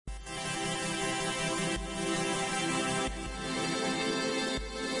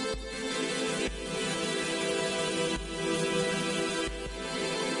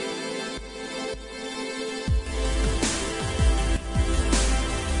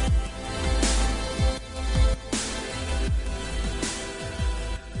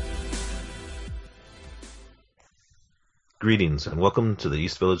Greetings and welcome to the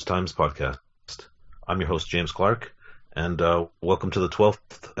East Village Times podcast. I'm your host, James Clark, and welcome to the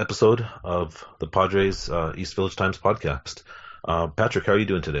 12th episode of the Padres East Village Times podcast. Patrick, how are you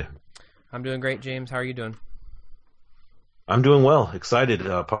doing today? I'm doing great, James. How are you doing? I'm doing well. Excited.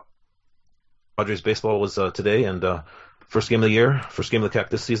 Padres baseball was today, and first game of the year, first game of the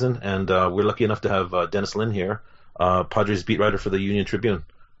Cactus season, and we're lucky enough to have Dennis Lin here, Padres beat writer for the Union Tribune.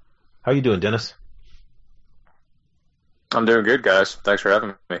 How are you doing, Dennis? I'm doing good, guys. Thanks for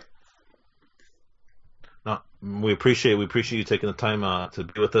having me. We appreciate you taking the time to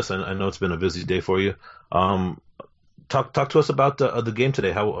be with us. I know it's been a busy day for you. Talk to us about the game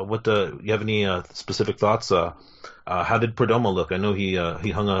today. You have any specific thoughts? How did Perdomo look? I know he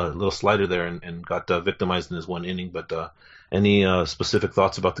hung a little slider there and got victimized in his one inning. But any specific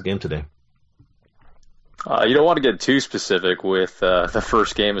thoughts about the game today? You don't want to get too specific with the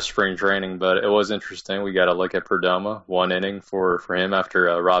first game of spring training, but it was interesting. We got to look at Perdomo, one inning for him after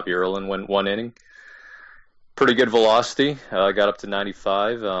Robbie Erlin went one inning. Pretty good velocity, got up to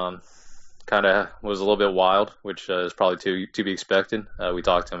 95. Kind of was a little bit wild, which is probably to be expected. We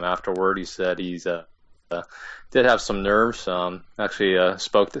talked to him afterward. He said he's did have some nerves. Actually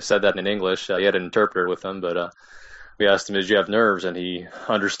said that in English. He had an interpreter with him, but we asked him, did you have nerves? And he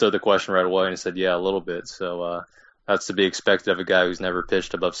understood the question right away and said, yeah, a little bit. So that's to be expected of a guy who's never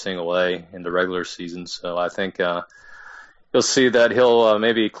pitched above single A in the regular season. So I think you'll see that he'll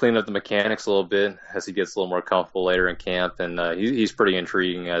maybe clean up the mechanics a little bit as he gets a little more comfortable later in camp. And he's pretty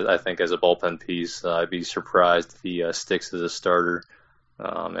intriguing, I think, as a bullpen piece. I'd be surprised if he sticks as a starter.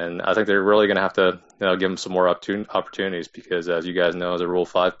 And I think they're really going to have to give him some more opportunities because, as you guys know, as a Rule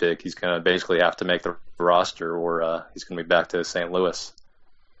 5 pick, he's going to basically have to make the roster or he's going to be back to St. Louis.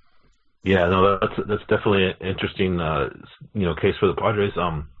 Yeah, no, that's definitely an interesting case for the Padres.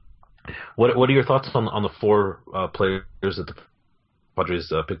 What are your thoughts on the four players that the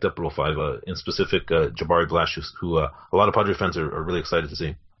Padres picked up Rule 5, in specific Jabari Blash, who a lot of Padres fans are really excited to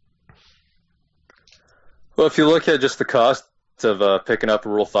see? Well, if you look at just the cost of picking up a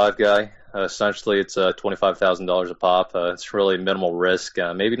Rule 5 guy, essentially it's $25,000 a pop. It's really minimal risk.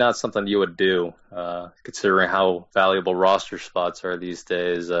 Maybe not something you would do, considering how valuable roster spots are these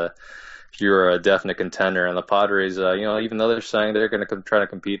days. If you're a definite contender, and the Padres, even though they're saying they're going to try to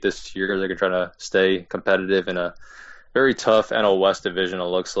compete this year, they're going to try to stay competitive in a very tough NL West division. It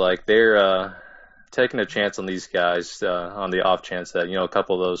looks like they're taking a chance on these guys on the off chance that a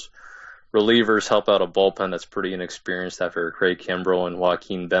couple of those relievers help out a bullpen that's pretty inexperienced after Craig Kimbrell and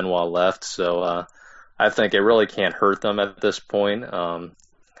Joaquin Benoit left. So I think it really can't hurt them at this point.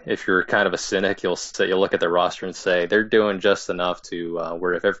 If you're kind of a cynic, you'll look at their roster and say they're doing just enough to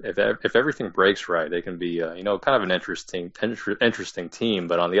where if everything breaks right, they can be kind of an interesting team.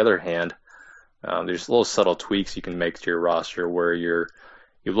 But on the other hand, there's little subtle tweaks you can make to your roster where you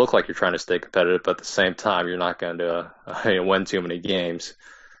look like you're trying to stay competitive, but at the same time you're not going to win too many games.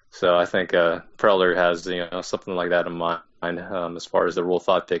 So I think Preller has something like that in mind as far as the Rule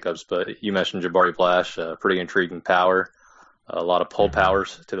 5 pickups. But you mentioned Jabari Blash, pretty intriguing power, a lot of pull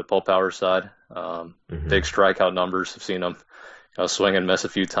powers to the pull power side, big strikeout numbers. I've seen him swing and miss a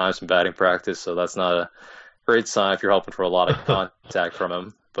few times in batting practice, so that's not a great sign if you're hoping for a lot of contact from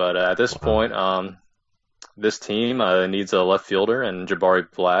him. But at this point, this team needs a left fielder, and Jabari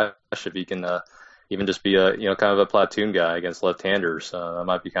Blash, if he can even just be a kind of a platoon guy against left-handers. That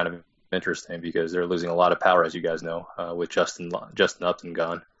might be kind of interesting because they're losing a lot of power, as you guys know, with Justin Upton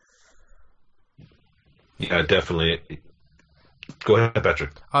gone. Yeah, definitely. Go ahead,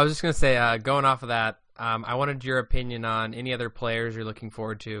 Patrick. I was just going to say, going off of that, I wanted your opinion on any other players you're looking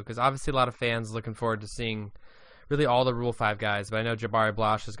forward to, because obviously a lot of fans looking forward to seeing really all the Rule 5 guys, but I know Jabari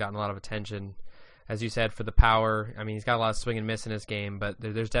Blash has gotten a lot of attention, as you said, for the power. I mean, he's got a lot of swing and miss in his game, but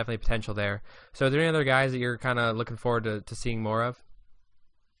there's definitely potential there. So are there any other guys that you're kind of looking forward to seeing more of?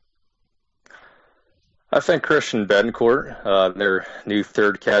 I think Christian Betancourt, their new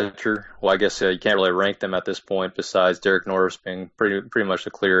third catcher. Well, I guess you can't really rank them at this point, besides Derek Norris being pretty much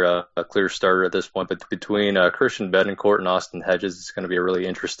a clear starter at this point. But between Christian Betancourt and Austin Hedges, it's going to be a really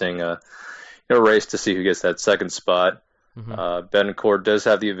interesting race to see who gets that second spot. Mm-hmm. Betancourt does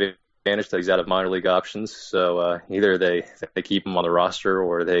have the advantage that he's out of minor league options, so either they keep him on the roster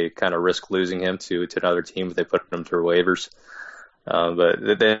or they kind of risk losing him to another team if they put him through waivers.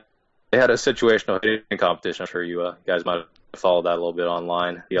 But they had a situational hitting competition. I'm sure you guys might have followed that a little bit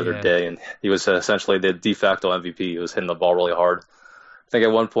online the other day, and he was essentially the de facto MVP. He was hitting the ball really hard. I think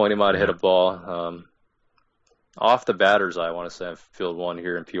at one point he might have hit a ball off the batter's eye, I want to say, field one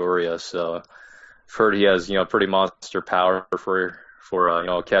here in Peoria. So I've heard he has pretty monster power for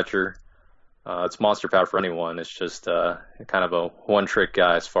a catcher. it's monster power for anyone. It's just kind of a one-trick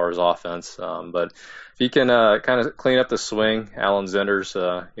guy as far as offense. But if he can kind of clean up the swing, Alan Zender's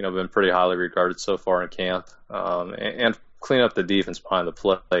been pretty highly regarded so far in camp, and clean up the defense behind the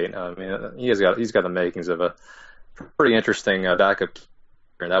plate. I mean, he's got the makings of a pretty interesting backup keeper,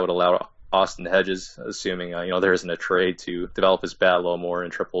 and that would allow Austin Hedges, assuming there isn't a trade, to develop his bat a little more in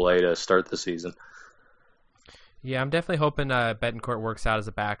AAA to start the season. Yeah, I'm definitely hoping Betancourt works out as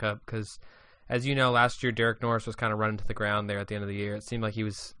a backup because, as you know, last year Derek Norris was kind of running to the ground there at the end of the year. It seemed like he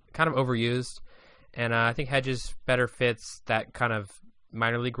was kind of overused, and I think Hedges better fits that kind of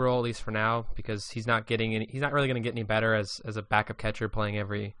minor league role, at least for now, because he's not really going to get any better as a backup catcher playing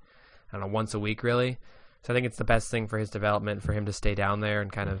every, once a week really. So I think it's the best thing for his development for him to stay down there and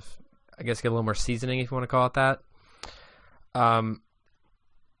kind of, I guess, get a little more seasoning, if you want to call it that.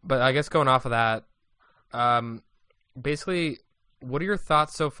 But I guess going off of that, basically, what are your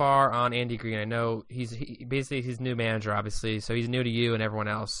thoughts so far on Andy Green? I know he's new manager, obviously, so he's new to you and everyone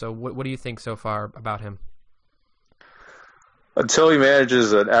else. So what do you think so far about him? Until he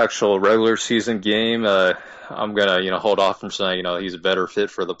manages an actual regular season game, I'm gonna hold off from saying he's a better fit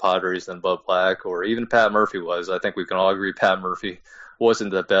for the Padres than Bud Black or even Pat Murphy was. I think we can all agree Pat Murphy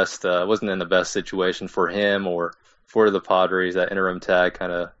wasn't in the best situation for him or for the Padres. That interim tag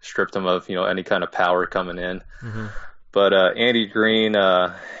kind of stripped him of any kind of power coming in. Mm-hmm. But Andy Green,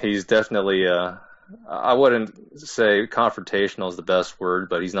 he's definitely I wouldn't say confrontational is the best word,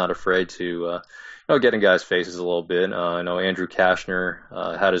 but he's not afraid to get in guys' faces a little bit. I know Andrew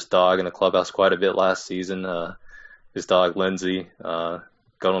Kashner had his dog in the clubhouse quite a bit last season. His dog Lindsay,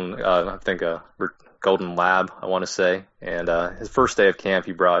 Golden Lab, I want to say. And his first day of camp,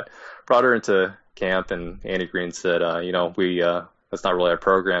 he brought her into camp, and Andy Green said, that's not really our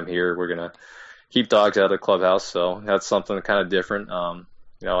program here. We're gonna keep dogs out of the clubhouse, so that's something kind of different.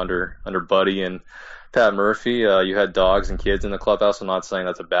 Under Buddy and Pat Murphy, you had dogs and kids in the clubhouse. I'm not saying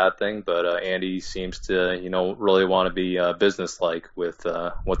that's a bad thing, but Andy seems to, really want to be businesslike with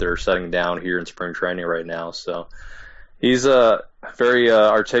what they're setting down here in spring training right now. So he's a very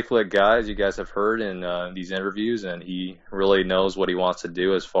articulate guy, as you guys have heard in these interviews, and he really knows what he wants to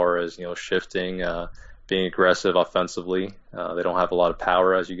do as far as shifting, being aggressive offensively. They don't have a lot of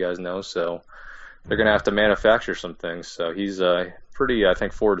power, as you guys know, so they're going to have to manufacture some things. So he's pretty, I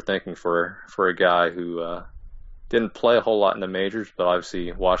think, forward-thinking for a guy who didn't play a whole lot in the majors, but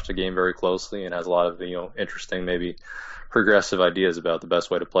obviously watched the game very closely and has a lot of interesting, maybe progressive ideas about the best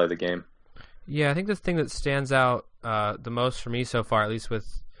way to play the game. Yeah, I think the thing that stands out the most for me so far, at least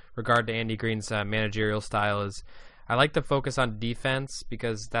with regard to Andy Green's managerial style, is I like the focus on defense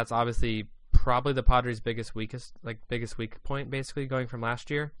because that's obviously probably the Padres' biggest weak point, basically, going from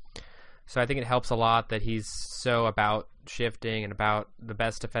last year. So I think it helps a lot that he's so about shifting and about the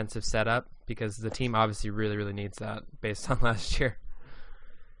best defensive setup because the team obviously really, really needs that based on last year.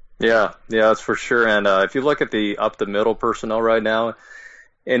 Yeah, that's for sure. And if you look at the up-the-middle personnel right now,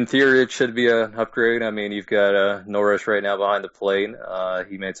 in theory, it should be an upgrade. I mean, you've got Norris right now behind the plate.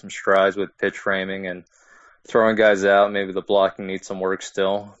 He made some strides with pitch framing and throwing guys out. Maybe the blocking needs some work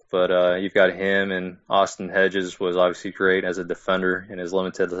still. But you've got him, and Austin Hedges was obviously great as a defender in his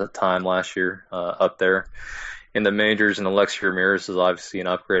limited time last year up there in the majors. And Alexi Ramirez is obviously an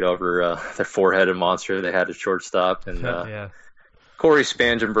upgrade over the four-headed monster they had at shortstop. And yeah. Corey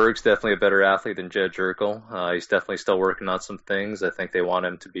Spangenberg's definitely a better athlete than Jed Jerkel. He's definitely still working on some things. I think they want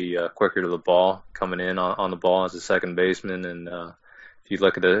him to be quicker to the ball, coming in on the ball as a second baseman. And if you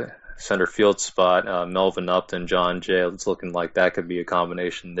look at the center field spot, Melvin Upton, John Jay, it's looking like that could be a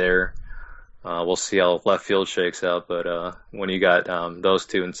combination there. We'll see how left field shakes out, but when you got those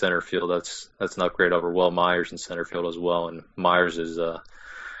two in center field, that's an upgrade over Will Myers in center field as well. And Myers is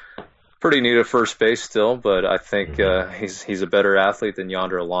pretty new to first base still, but I think he's a better athlete than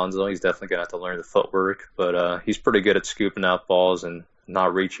Yonder Alonso. He's definitely going to have to learn the footwork, but he's pretty good at scooping out balls and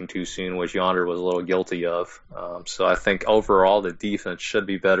not reaching too soon, which Yonder was a little guilty of. So I think overall the defense should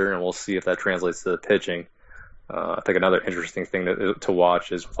be better, and we'll see if that translates to the pitching. I think another interesting thing to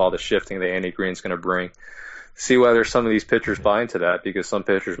watch is with all the shifting that Andy Green's going to bring, see whether some of these pitchers buy into that, because some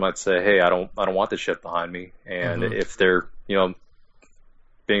pitchers might say, "Hey, I don't want the shift behind me," and if they're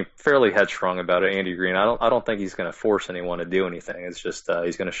being fairly headstrong about it, Andy Green, I don't think he's going to force anyone to do anything. It's just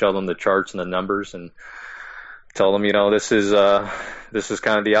he's going to show them the charts and the numbers and tell them, this is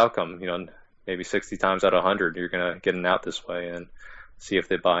kind of the outcome. Maybe 60 times out of 100, you're going to get an out this way, and see if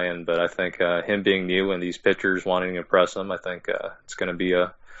they buy in. But I think him being new and these pitchers wanting to impress him, I think it's going to be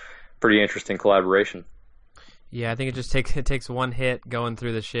a pretty interesting collaboration. Yeah, I think it takes one hit going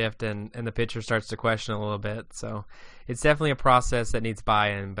through the shift, and the pitcher starts to question a little bit. So it's definitely a process that needs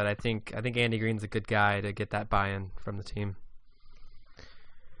buy-in. But I think Andy Green's a good guy to get that buy-in from the team.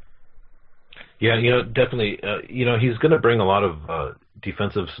 Yeah, definitely. He's going to bring a lot of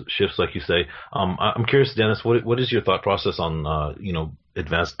defensive shifts, like you say. I'm curious, Dennis, what is your thought process on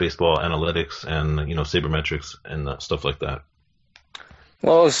advanced baseball analytics and sabermetrics and stuff like that?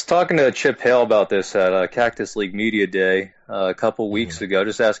 Well, I was talking to Chip Hale about this at Cactus League Media Day a couple weeks ago,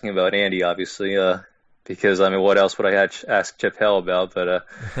 just asking about Andy, obviously, because, what else would I ask Chip Hale about? But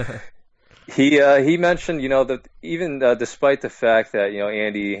he mentioned, that even despite the fact that,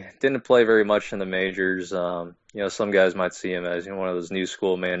 Andy didn't play very much in the majors, some guys might see him as one of those new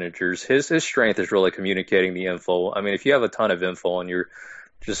school managers. His strength is really communicating the info. If you have a ton of info and you're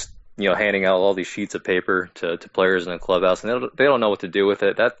just handing out all these sheets of paper to players in the clubhouse, and they don't know what to do with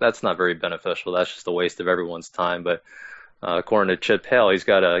it. That's not very beneficial. That's just a waste of everyone's time. But according to Chip Hale, he's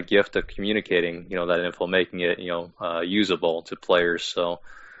got a gift of communicating, that info, making it, usable to players. So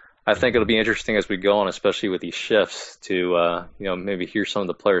I think it'll be interesting as we go on, especially with these shifts, to maybe hear some of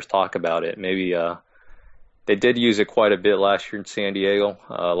the players talk about it. Maybe they did use it quite a bit last year in San Diego,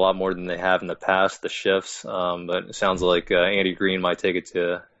 a lot more than they have in the past, the shifts. But it sounds like Andy Green might take it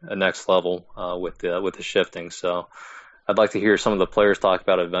to a next level with the shifting. So I'd like to hear some of the players talk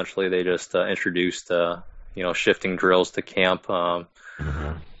about it eventually. They just introduced shifting drills to camp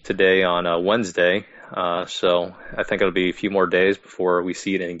today on Wednesday. So I think it'll be a few more days before we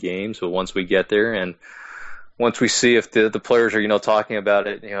see it in games. But once we get there and once we see if the players are talking about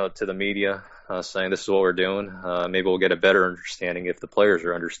it to the media, saying this is what we're doing, maybe we'll get a better understanding if the players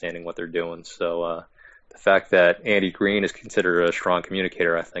are understanding what they're doing. So the fact that Andy Green is considered a strong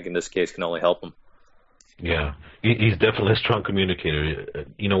communicator, I think in this case can only help him. Yeah, he's definitely a strong communicator.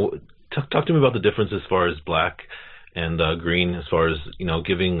 Talk to me about the difference as far as Black and Green, as far as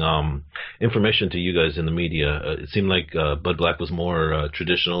giving information to you guys in the media. It seemed like Bud Black was more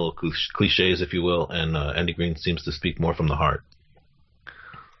traditional, cliches, if you will, and Andy Green seems to speak more from the heart.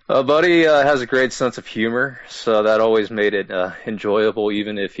 Buddy has a great sense of humor, so that always made it enjoyable,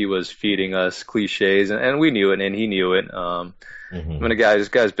 even if he was feeding us cliches, and we knew it, and he knew it. This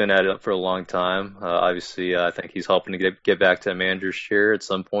guy's been at it for a long time. Obviously, I think he's hoping to get back to a manager's chair at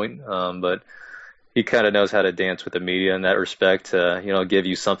some point, but he kind of knows how to dance with the media in that respect, give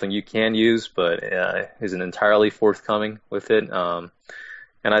you something you can use, but isn't entirely forthcoming with it.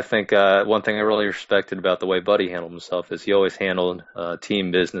 And I think one thing I really respected about the way Buddy handled himself is he always handled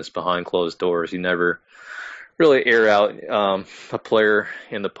team business behind closed doors. He never really air out a player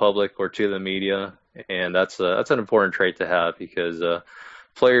in the public or to the media, and that's an important trait to have because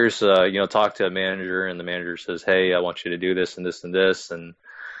players, talk to a manager and the manager says, "Hey, I want you to do this and this and this," and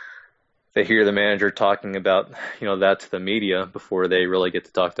they hear the manager talking about, that to the media before they really get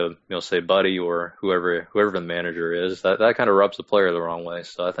to talk to, say Buddy or whoever the manager is. That kind of rubs the player the wrong way.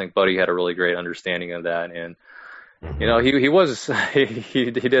 So I think Buddy had a really great understanding of that. And, he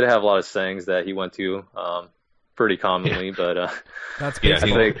did have a lot of sayings that he went to pretty commonly, but that's good.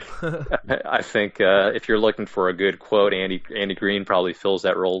 I think if you're looking for a good quote, Andy Green probably fills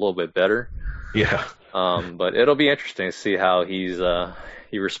that role a little bit better. Yeah. But it'll be interesting to see how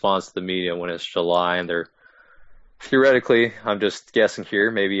he responds to the media when it's July and they're theoretically, I'm just guessing here,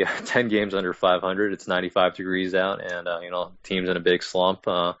 maybe 10 games under 500. It's 95 degrees out and, team's in a big slump.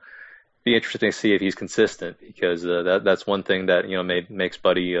 Be interesting to see if he's consistent because that's one thing that, makes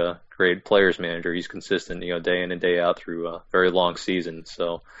Buddy a great players manager. He's consistent, day in and day out through a very long season.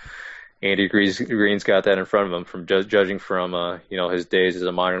 So Andy Green's got that in front of him from judging from, his days as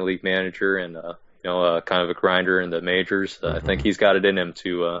a minor league manager and, kind of a grinder in the majors. I think he's got it in him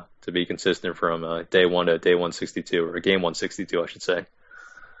to be consistent from day one to day 162, or game 162, I should say.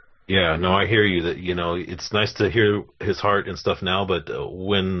 Yeah, no, I hear you. That it's nice to hear his heart and stuff now, but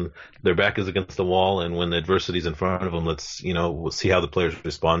when their back is against the wall and when the adversity's in front of them, we'll see how the players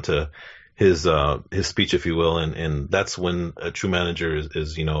respond to his speech, if you will, and that's when a true manager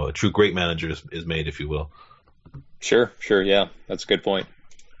is a true great manager is made, if you will. Sure, yeah, that's a good point.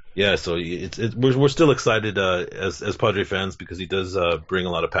 Yeah, so we're still excited as Padre fans because he does bring a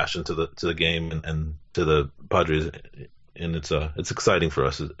lot of passion to the game and to the Padres, and it's exciting for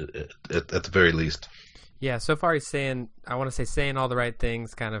us at the very least. Yeah, so far he's saying all the right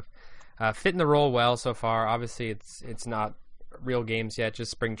things, kind of fitting the role well so far. Obviously, it's not real games yet,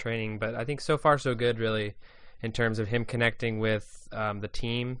 just spring training, but I think so far so good, really, in terms of him connecting with the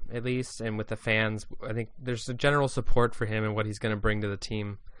team at least and with the fans. I think there's a general support for him and what he's going to bring to the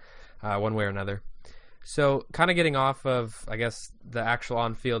team. One way or another. So, kind of getting off of, I guess, the actual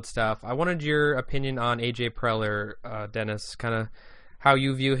on-field stuff, I wanted your opinion on AJ Preller, Dennis. Kind of how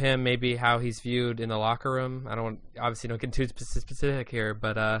you view him, maybe how he's viewed in the locker room. I obviously don't get too specific here,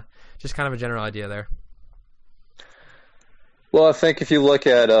 but just kind of a general idea there. Well, I think if you look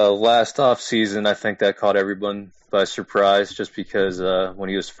at last off season, I think that caught everyone by surprise, just because when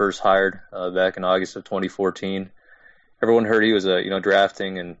he was first hired back in August of 2014, everyone heard he was a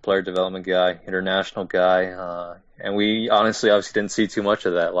drafting and player development guy, international guy, and we obviously didn't see too much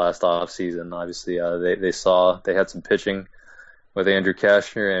of that last off season. Obviously, they had some pitching with Andrew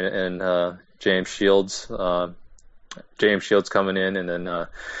Kashner and James Shields. James Shields coming in, and then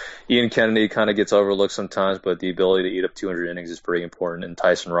Ian Kennedy kind of gets overlooked sometimes, but the ability to eat up 200 innings is pretty important. And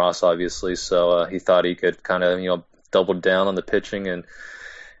Tyson Ross, obviously, so he thought he could kind of double down on the pitching and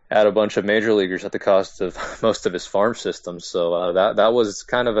add a bunch of major leaguers at the cost of most of his farm system. So that was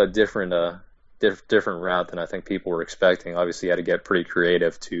kind of a different route than I think people were expecting. Obviously, he had to get pretty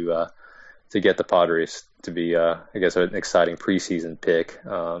creative to get the Padres to be, I guess, an exciting preseason pick.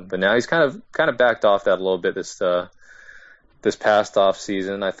 But now he's kind of backed off that a little bit this past off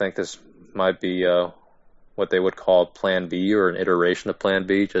season. I think this might be what they would call Plan B, or an iteration of Plan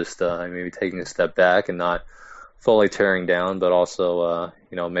B. Just maybe taking a step back and not fully tearing down, but also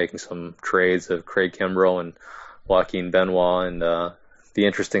making some trades of Craig Kimbrel and Joaquin Benoit. And the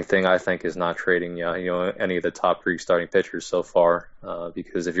interesting thing, I think, is not trading any of the top Greek starting pitchers so far,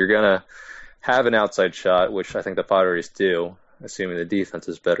 because if you're gonna have an outside shot, which I think the Padres do, assuming the defense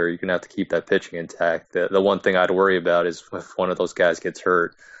is better, you're gonna have to keep that pitching intact. The one thing I'd worry about is if one of those guys gets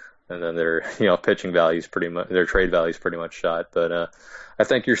hurt, and then their pitching value's their trade value's pretty much shot. But I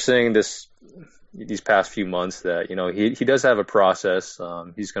think you're seeing these past few months that he does have a process.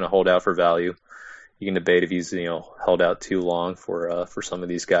 He's going to hold out for value. You can debate if he's held out too long for some of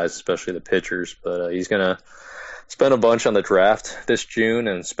these guys, especially the pitchers. But he's going to spend a bunch on the draft this June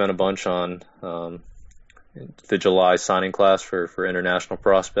and spend a bunch on the July signing class for international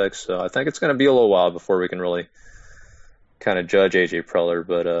prospects. So I think it's going to be a little while before we can really kind of judge AJ Preller.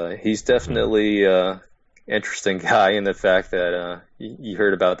 But he's definitely interesting guy in the fact that you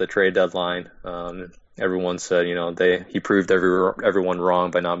heard about the trade deadline. Everyone said, he proved everyone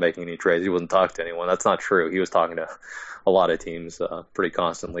wrong by not making any trades. He wasn't talking to anyone. That's not true. He was talking to a lot of teams pretty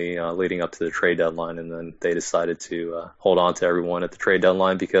constantly leading up to the trade deadline, and then they decided to hold on to everyone at the trade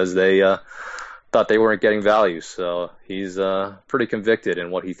deadline because they thought they weren't getting value. So he's pretty convicted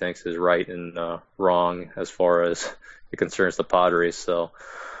in what he thinks is right and wrong as far as it concerns the Padres. So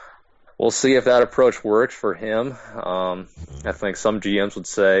we'll see if that approach works for him. I think some GMs would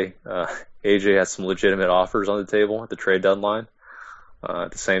say AJ has some legitimate offers on the table at the trade deadline.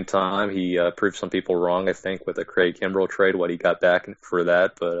 At the same time, he proved some people wrong, I think, with the Craig Kimbrel trade, what he got back for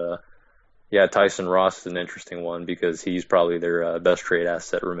that. But, Tyson Ross is an interesting one because he's probably their best trade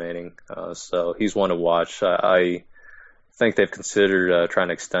asset remaining. So he's one to watch. I think they've considered trying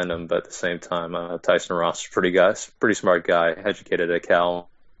to extend him, but at the same time, Tyson Ross is a pretty smart guy, educated at Cal.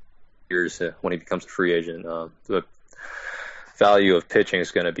 Years when he becomes a free agent, the value of pitching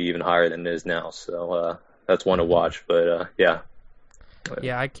is going to be even higher than it is now. So that's one to watch. But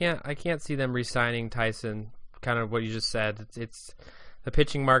I can't see them re-signing Tyson. Kind of what you just said. It's the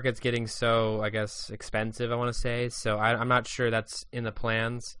pitching market's getting so, I guess, expensive, I want to say. So I'm not sure that's in the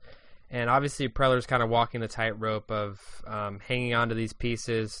plans. And obviously, Preller's kind of walking the tightrope of hanging on to these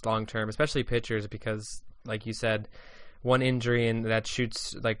pieces long term, especially pitchers, because, like you said, one injury and that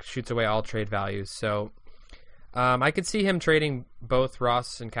shoots away all trade values. So I could see him trading both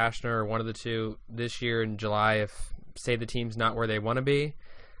Ross and Kashner, or one of the two, this year in July if, say, the team's not where they want to be.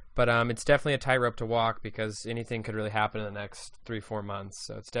 But it's definitely a tightrope to walk because anything could really happen in the next 3-4 months.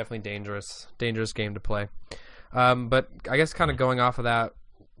 So it's definitely dangerous game to play. But I guess kind of going off of that,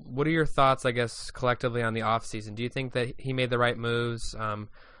 what are your thoughts, I guess, collectively on the offseason? Do you think that he made the right moves?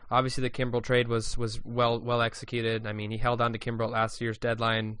 Obviously, the Kimbrel trade was well executed. I mean, he held on to Kimbrel at last year's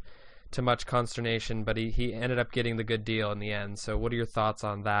deadline to much consternation, but he ended up getting the good deal in the end. So what are your thoughts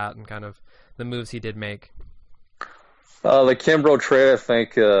on that and kind of the moves he did make? The Kimbrel trade, I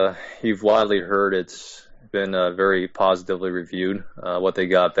think you've widely heard it's been very positively reviewed, what they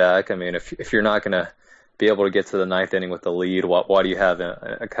got back. I mean, if you're not going to be able to get to the ninth inning with the lead, why do you have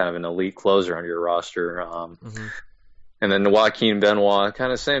a kind of an elite closer on your roster? And then Joaquin Benoit,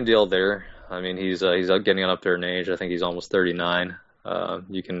 kind of same deal there. I mean, he's getting up there in age. I think he's almost 39.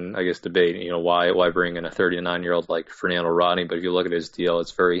 You can, I guess, debate, why bring in a 39-year-old like Fernando Rodney, but if you look at his deal,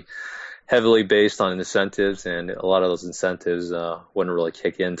 it's very heavily based on incentives, and a lot of those incentives wouldn't really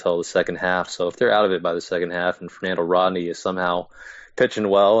kick in until the second half. So if they're out of it by the second half, and Fernando Rodney is somehow pitching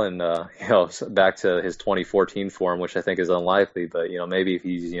well and back to his 2014 form, which I think is unlikely, but maybe if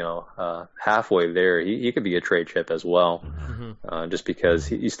he's halfway there, he could be a trade chip as well, just because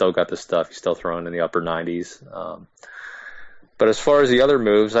he's still got the stuff. He's still throwing in the upper 90s. But as far as the other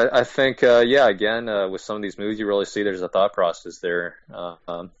moves, I think, again, with some of these moves, you really see there's a thought process there.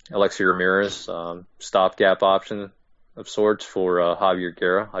 Alexi Ramirez, stopgap option of sorts for Javier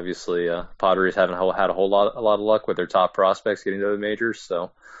Guerra. Obviously, Padres haven't had a lot of luck with their top prospects getting to the majors,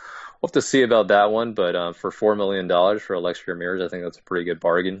 so we'll have to see about that one. But for $4 million for Alexi Ramirez, I think that's a pretty good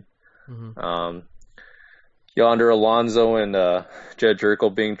bargain. Yonder Alonso and Jed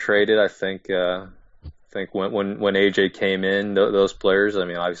Jerkel being traded, I think when AJ came in, those players, I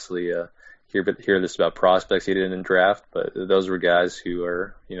mean, obviously hear this about prospects he didn't draft, but those were guys who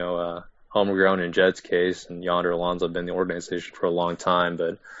are, homegrown in Jed's case, and Yonder Alonso had been in the organization for a long time,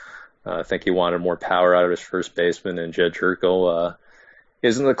 but I think he wanted more power out of his first baseman, and Jed Jerkel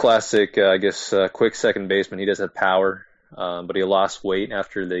isn't the classic, quick second baseman. He does have power, but he lost weight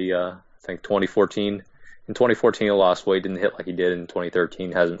after the, 2014. In 2014, he lost weight, didn't hit like he did in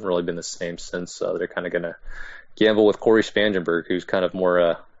 2013, hasn't really been the same since. They're kind of going to gamble with Corey Spangenberg, who's kind of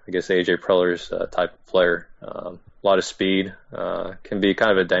more, AJ Preller's type of player. A lot of speed, can be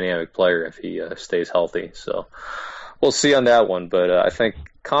kind of a dynamic player if he stays healthy. So we'll see on that one. But I think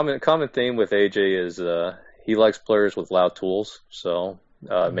common theme with AJ is he likes players with loud tools. So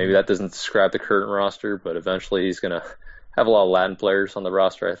maybe that doesn't describe the current roster, but eventually he's going to have a lot of Latin players on the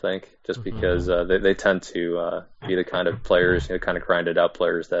roster, I think, just because they tend to be the kind of players, kind of grinded out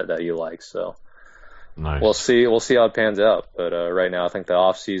players that he likes. So nice. We'll see how it pans out. But right now, I think the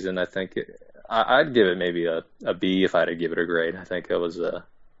off season, I'd give it maybe a B if I had to give it a grade. I think it was a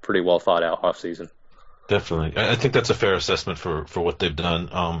pretty well thought out off season. Definitely, I think that's a fair assessment for what they've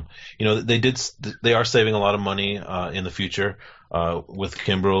done. They are saving a lot of money in the future with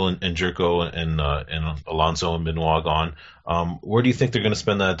Kimbrel and Jerko and Alonso and Benoit gone. Where do you think they're going to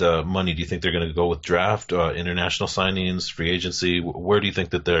spend that money? Do you think they're going to go with draft, international signings, free agency? Where do you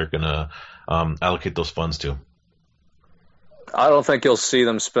think that they're going to allocate those funds to? I don't think you'll see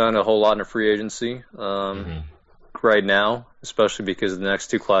them spend a whole lot in a free agency right now, especially because the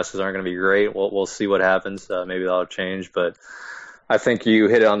next two classes aren't going to be great. We'll see what happens. Maybe that'll change, but I think you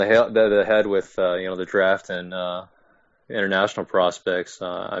hit it on the head with the draft and international prospects.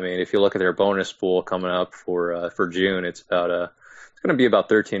 If you look at their bonus pool coming up for June, it's going to be about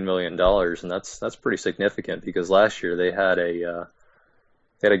 $13 million, and that's pretty significant because last year they had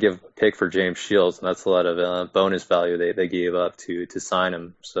to give a pick for James Shields, and that's a lot of bonus value they gave up to sign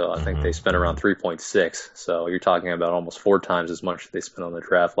him. So I think they spent around 3.6. So you're talking about almost 4 times as much they spent on the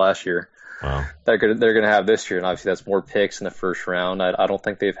draft last year. Wow. They're going to have this year, and obviously that's more picks in the first round. I don't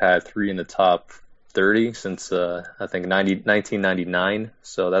think they've had 3 in the top 30 since I think 1999.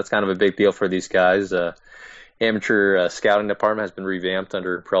 So that's kind of a big deal for these guys. Amateur scouting department has been revamped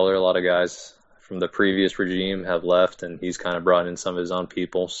under Preller. A lot of guys from the previous regime have left, and he's kind of brought in some of his own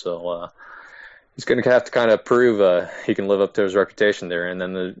people. So he's going to have to kind of prove he can live up to his reputation there. And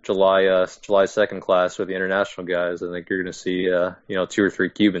then the July 2nd class with the international guys, I think you're going to see 2 or 3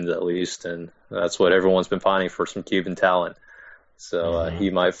 Cubans at least, and that's what everyone's been pining for, some Cuban talent. So he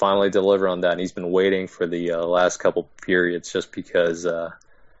might finally deliver on that. And he's been waiting for the last couple periods just because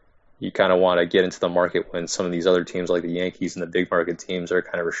you kind of want to get into the market when some of these other teams like the Yankees and the big market teams are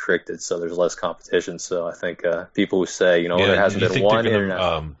kind of restricted, so there's less competition. So I think people who say, there hasn't been one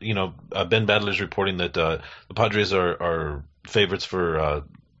international. Ben Badler's reporting that the Padres are favorites for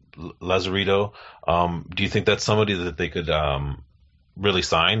Lazarito. Do you think that's somebody that they could really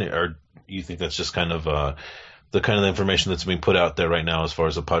sign, or do you think that's just kind of the kind of information that's being put out there right now as far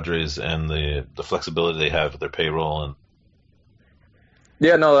as the Padres and the flexibility they have with their payroll? And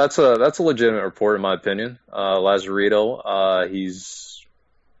yeah, no, that's a legitimate report in my opinion. Lazarito,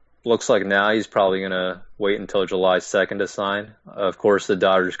 looks like now he's probably going to wait until July 2nd to sign. Of course, the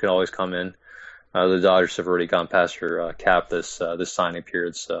Dodgers can always come in. The Dodgers have already gone past their cap this signing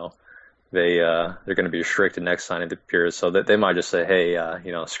period, so they're going to be restricted next signing period. So they might just say, hey,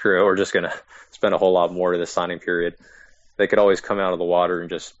 screw it, we're just going to spend a whole lot more to the signing period. They could always come out of the water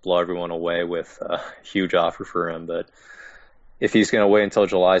and just blow everyone away with a huge offer for him, but if he's going to wait until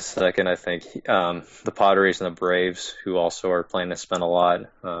July 2nd, I think the Padres and the Braves, who also are planning to spend a lot,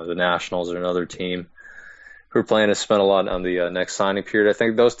 the Nationals are another team who are planning to spend a lot on the next signing period. I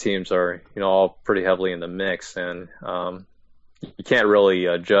think those teams are, all pretty heavily in the mix, and you can't really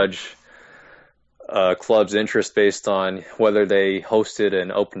judge club's interest based on whether they hosted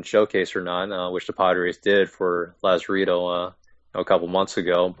an open showcase or not, which the Padres did for Lazarito a couple months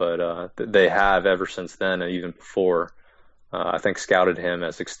ago, but they have ever since then and even before. I think scouted him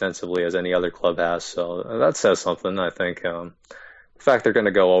as extensively as any other club has, so that says something. I think the fact they're going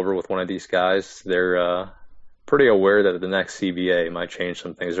to go over with one of these guys, they're pretty aware that the next CBA might change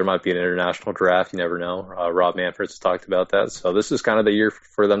some things. There might be an international draft, you never know. Rob Manfred's talked about that, so this is kind of the year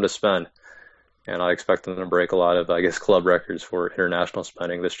for them to spend, and I expect them to break a lot of, I guess, club records for international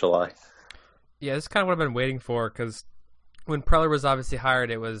spending this July. Yeah, this is kind of what I've been waiting for, because when Preller was obviously hired,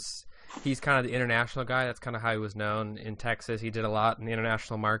 he's kind of the international guy. That's kind of how he was known in Texas. He did a lot in the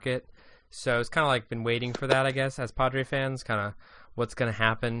international market. So it's kind of like been waiting for that, I guess, as Padre fans, kind of what's going to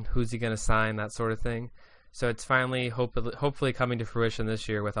happen, who's he going to sign, that sort of thing. So it's finally, hopefully coming to fruition this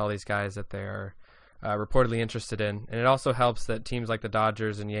year with all these guys that they are reportedly interested in. And it also helps that teams like the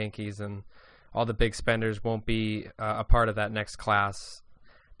Dodgers and Yankees and all the big spenders won't be a part of that next class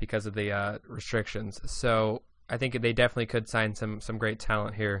because of the restrictions. So I think they definitely could sign some great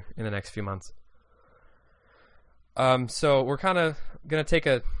talent here in the next few months. So we're kind of going to take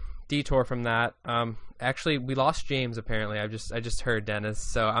a detour from that. Actually, we lost James, apparently. I just heard, Dennis.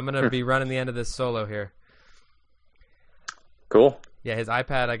 So I'm going to be running the end of this solo here. Cool. Yeah, his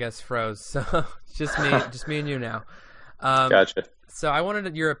iPad, I guess, froze. So it's just me and you now. Gotcha. So I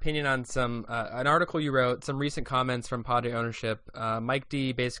wanted your opinion on an article you wrote, some recent comments from Padre ownership. Mike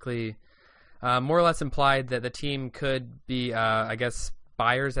D basically more or less implied that the team could be, I guess,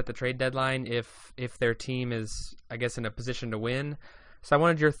 buyers at the trade deadline if their team is, I guess, in a position to win. So I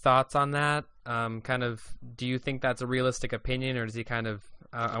wanted your thoughts on that. Kind of, do you think that's a realistic opinion, or does he kind of,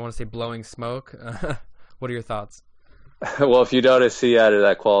 I want to say, blowing smoke? What are your thoughts? Well, if you notice, he added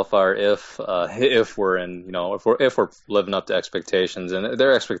that qualifier if we're in, if we're living up to expectations, and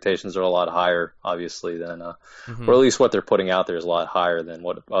their expectations are a lot higher, obviously, than, or at least what they're putting out there is a lot higher than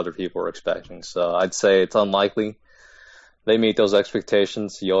what other people are expecting. So I'd say it's unlikely they meet those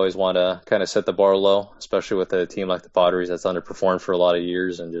expectations. You always want to kind of set the bar low, especially with a team like the Padres that's underperformed for a lot of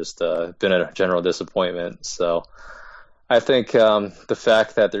years and just been a general disappointment. So I think the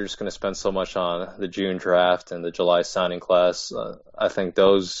fact that they're just going to spend so much on the June draft and the July signing class, I think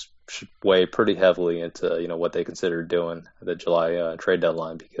those should weigh pretty heavily into what they consider doing at the July trade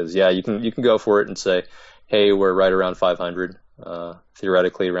deadline. Because you can go for it and say, hey, we're right around 500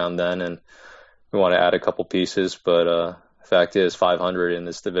 theoretically around then, and we want to add a couple pieces. But the fact is, 500 in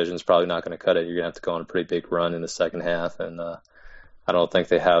this division is probably not going to cut it. You're going to have to go on a pretty big run in the second half, and I don't think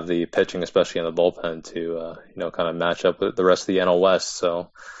they have the pitching, especially in the bullpen, to kind of match up with the rest of the NL West. So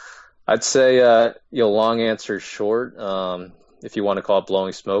I'd say long answer short. If you want to call it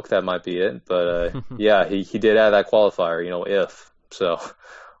blowing smoke, that might be it. But he did add that qualifier, if. So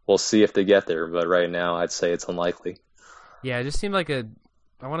we'll see if they get there. But right now, I'd say it's unlikely. Yeah, it just seemed like I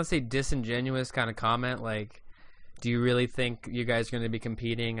want to say disingenuous kind of comment. Like, do you really think you guys are going to be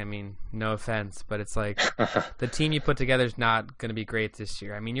competing? I mean, no offense, but it's like the team you put together is not going to be great this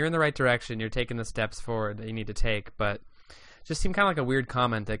year. I mean, you're in the right direction. You're taking the steps forward that you need to take, but it just seemed kind of like a weird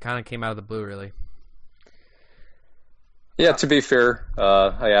comment that kind of came out of the blue, really. Yeah, to be fair,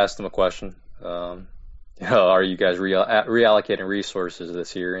 I asked them a question. Are you guys reallocating resources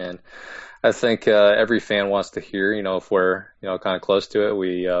this year? And I think every fan wants to hear, if we're, kind of close to it,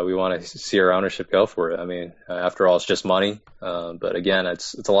 we want to see our ownership go for it. I mean, after all, it's just money. But again,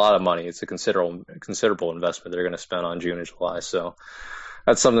 it's a lot of money. It's a considerable investment they're going to spend on June and July. So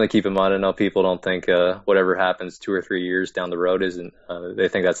that's something to keep in mind. I know people don't think whatever happens 2 or 3 years down the road isn't. They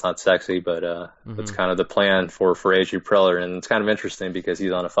think that's not sexy, but that's kind of the plan for A.J. Preller. And it's kind of interesting because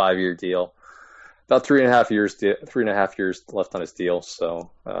he's on a 5-year deal. About 3.5 years left on his deal,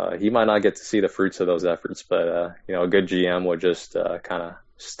 so he might not get to see the fruits of those efforts. But a good GM would just kind of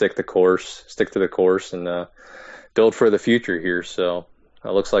stick to the course, and build for the future here. So it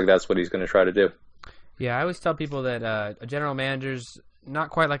looks like that's what he's going to try to do. Yeah, I always tell people that a general manager's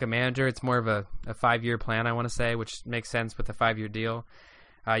not quite like a manager. It's more of a 5-year plan, I want to say, which makes sense with a 5-year deal.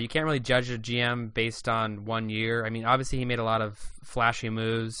 You can't really judge a GM based on 1 year. I mean, obviously he made a lot of flashy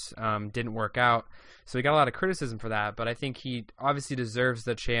moves, didn't work out, so he got a lot of criticism for that. But I think he obviously deserves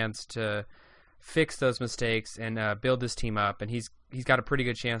the chance to fix those mistakes and build this team up. And he's got a pretty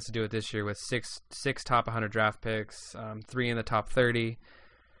good chance to do it this year with six top 100 draft picks, 3 in the top 30.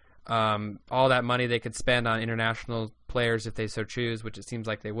 All that money they could spend on international players if they so choose, which it seems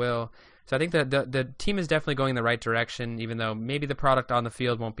like they will. So I think that the team is definitely going in the right direction, even though maybe the product on the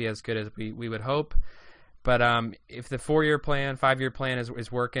field won't be as good as we would hope. But if the 4-year plan, 5-year plan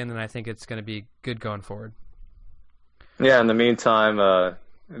is working, then I think it's going to be good going forward. Yeah, in the meantime,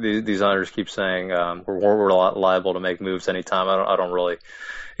 these owners keep saying we're liable to make moves anytime. I don't really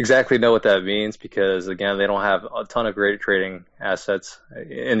exactly know what that means because again they don't have a ton of great trading assets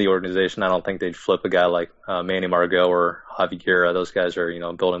in the organization. I don't think they'd flip a guy like Manny Margot or Javi Guerra. Those guys are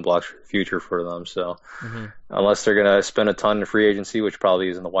building blocks for the future for them. So unless they're going to spend a ton in free agency, which probably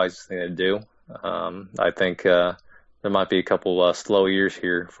isn't the wisest thing to do, I think there might be a couple slow years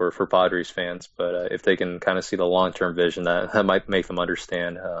here for Padres fans, but if they can kind of see the long-term vision, that might make them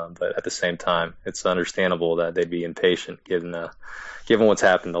understand. But at the same time, it's understandable that they'd be impatient given what's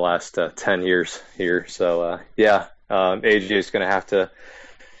happened the last 10 years here. So, AJ is going to have to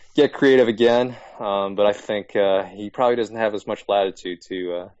get creative again, but I think he probably doesn't have as much latitude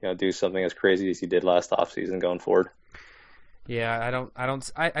to do something as crazy as he did last offseason going forward. Yeah,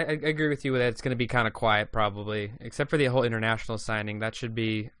 I agree with you that it's going to be kind of quiet probably, except for the whole international signing. That should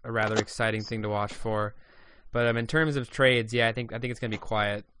be a rather exciting thing to watch for. But in terms of trades, I think it's going to be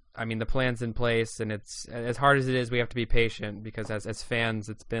quiet. I mean, the plan's in place, and it's as hard as it is, we have to be patient because as fans,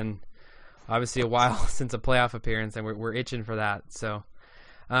 it's been obviously a while since a playoff appearance, and we're itching for that. So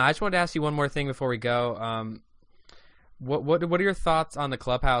I just wanted to ask you one more thing before we go. What are your thoughts on the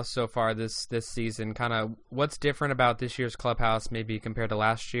clubhouse so far this season? Kind of what's different about this year's clubhouse maybe compared to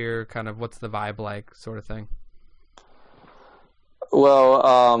last year? Kind of what's the vibe like, sort of thing?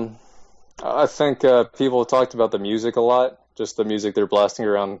 Well, I think people talked about the music a lot, just the music they're blasting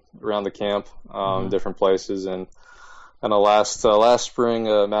around the camp, different places. And last spring,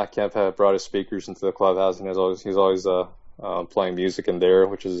 Matt Kemp had brought his speakers into the clubhouse, and he's always playing music in there,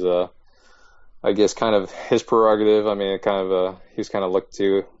 which is I guess kind of his prerogative. I mean, he's kind of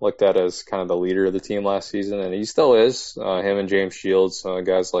looked at as kind of the leader of the team last season, and he still is. Him and James Shields,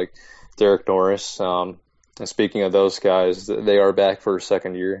 guys like Derek Norris. And speaking of those guys, they are back for a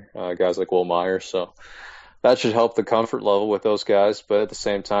second year. Guys like Will Myers, so that should help the comfort level with those guys. But at the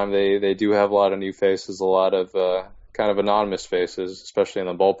same time, they do have a lot of new faces, a lot of kind of anonymous faces, especially in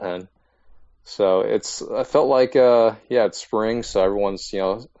the bullpen. So I felt like, it's spring, so everyone's,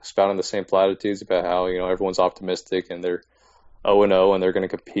 spouting the same platitudes about how, everyone's optimistic and they're 0-0 and they're going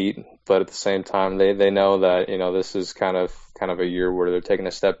to compete. But at the same time, they know that, this is kind of a year where they're taking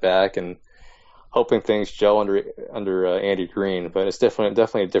a step back and hoping things gel under Andy Green. But it's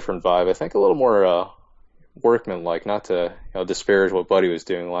definitely a different vibe. I think a little more workmanlike, not to disparage what Buddy was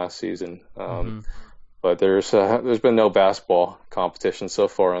doing last season. But there's been no basketball competition so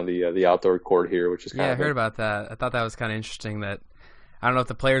far on the outdoor court here, which is kind of... Yeah, I heard about that. I thought that was kind of interesting that I don't know if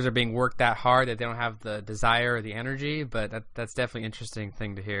the players are being worked that hard that they don't have the desire or the energy, but that's definitely an interesting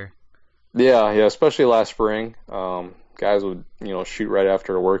thing to hear. Yeah, especially last spring. Guys would, shoot right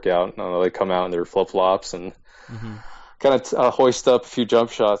after a workout. They come out in their flip-flops and kind of hoist up a few jump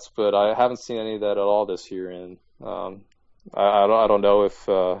shots, but I haven't seen any of that at all this year. And I don't know if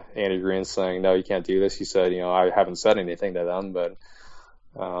Andy Green's saying, no, you can't do this. He said, I haven't said anything to them, but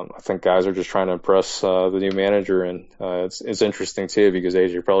I think guys are just trying to impress the new manager. And it's interesting, too, because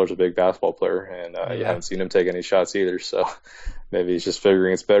A.J. Preller's a big basketball player, and you haven't seen him take any shots either. So maybe he's just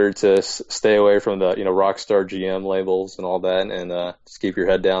figuring it's better to stay away from the, rock star GM labels and all that and just keep your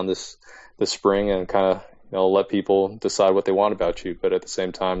head down this spring and kind of, let people decide what they want about you. But at the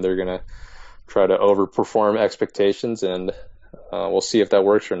same time, they're going to try to overperform expectations, and we'll see if that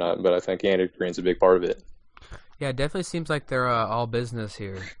works or not. But I think Andy Green's a big part of it. Yeah, it definitely seems like they're all business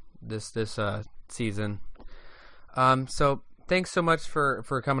here this season. So thanks so much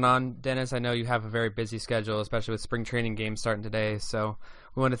for coming on, Dennis. I know you have a very busy schedule, especially with spring training games starting today. So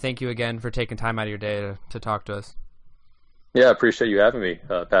we want to thank you again for taking time out of your day to talk to us. Yeah, I appreciate you having me,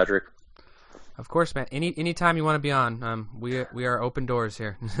 Patrick. Of course, man. Any time you want to be on, we are open doors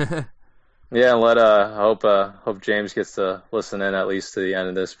here. Yeah, and I hope James gets to listen in at least to the end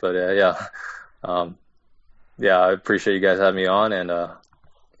of this. But I appreciate you guys having me on, and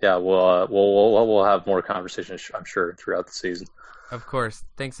we'll have more conversations, I'm sure, throughout the season. Of course.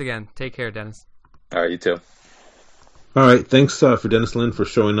 Thanks again. Take care, Dennis. All right, you too. All right, thanks for Dennis Lin for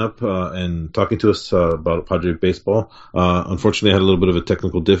showing up and talking to us about Padre baseball. Unfortunately, I had a little bit of a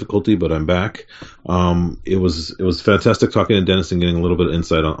technical difficulty, but I'm back. It was fantastic talking to Dennis and getting a little bit of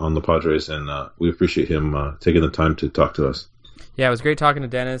insight on the Padres, and we appreciate him taking the time to talk to us. Yeah, it was great talking to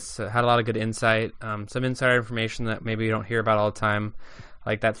Dennis. Had a lot of good insight, some insider information that maybe you don't hear about all the time.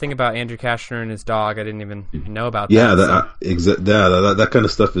 Like that thing about Andrew Cashner and his dog, I didn't even know about that. Yeah, that kind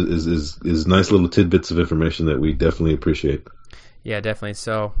of stuff is nice little tidbits of information that we definitely appreciate. Yeah, definitely.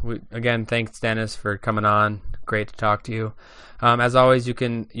 So, again, thanks, Dennis, for coming on. Great to talk to you. As always, you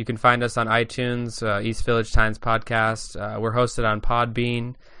can find us on iTunes, East Village Times Podcast. We're hosted on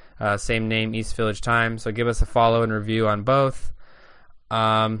Podbean, same name, East Village Times. So give us a follow and review on both.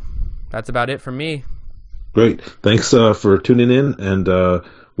 That's about it from me. Great. Thanks for tuning in, and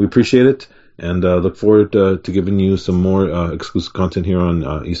we appreciate it, and look forward to giving you some more exclusive content here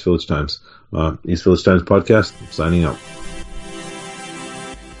on East Village Times. East Village Times Podcast, signing out.